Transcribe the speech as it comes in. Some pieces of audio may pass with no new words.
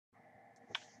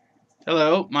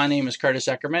Hello, my name is Curtis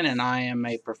Eckerman, and I am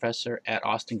a professor at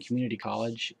Austin Community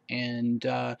College. And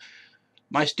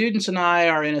my students and I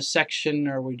are in a section,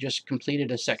 or we just completed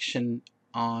a section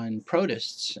on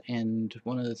protists. And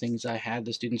one of the things I had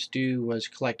the students do was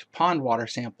collect pond water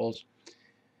samples.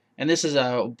 And this is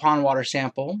a pond water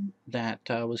sample that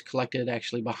was collected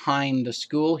actually behind the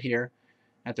school here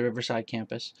at the Riverside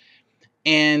campus.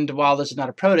 And while this is not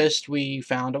a protist, we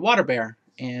found a water bear.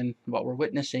 And what we're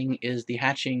witnessing is the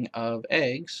hatching of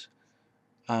eggs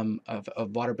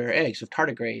of water bear eggs, of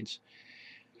tardigrades.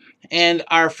 And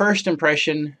our first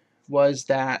impression was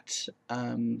that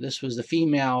this was the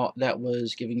female that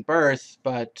was giving birth,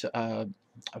 but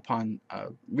upon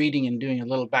reading and doing a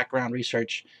little background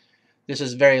research, this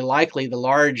is very likely the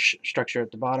large structure at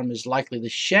the bottom is likely the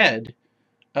shed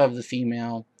of the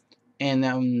female, and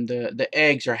then the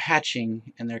eggs are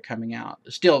hatching and they're coming out.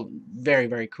 Still very,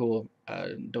 very cool.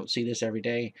 Don't see this every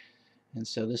day. And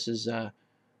so this is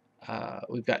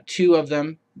we've got two of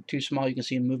them, two small. You can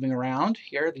see them moving around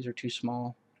here. These are two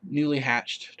small, newly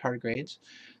hatched tardigrades.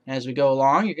 And as we go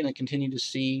along, you're going to continue to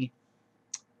see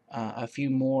a few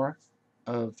more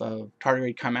of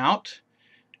tardigrade come out.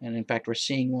 And in fact, we're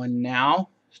seeing one now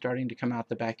starting to come out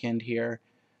the back end here.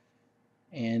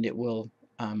 And it will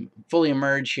fully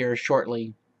emerge here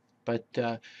shortly. But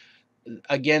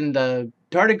again, the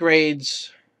tardigrades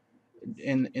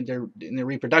in their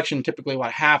reproduction, typically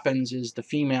what happens is the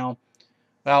female.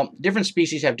 Well, different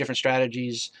species have different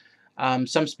strategies.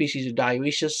 Some species are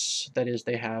dioecious, that is,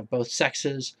 they have both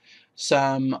sexes.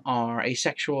 Some are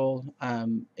asexual.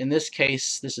 In this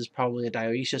case, this is probably a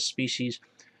dioecious species.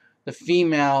 The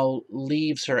female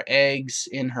leaves her eggs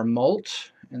in her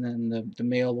molt, and then the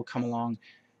male will come along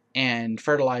and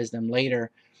fertilize them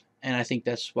later. And I think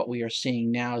that's what we are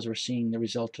seeing now, as we're seeing the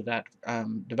result of that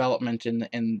development.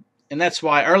 And that's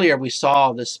why earlier we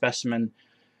saw this specimen,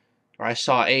 or I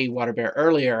saw a water bear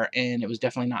earlier, and it was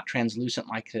definitely not translucent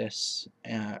like this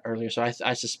earlier. So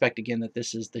I suspect again that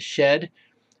this is the shed,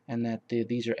 and that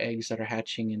these are eggs that are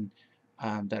hatching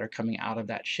and that are coming out of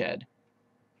that shed.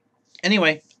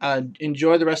 Anyway,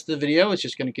 enjoy the rest of the video. It's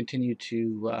just going to continue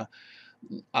to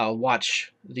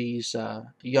watch these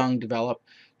young develop.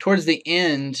 Towards the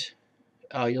end,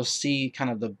 you'll see kind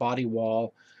of the body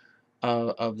wall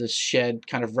of this shed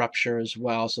kind of rupture as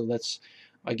well. So that's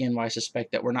again why I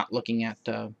suspect that we're not looking at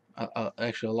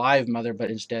actually a live mother, but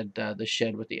instead the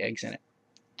shed with the eggs in it.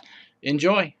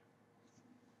 Enjoy.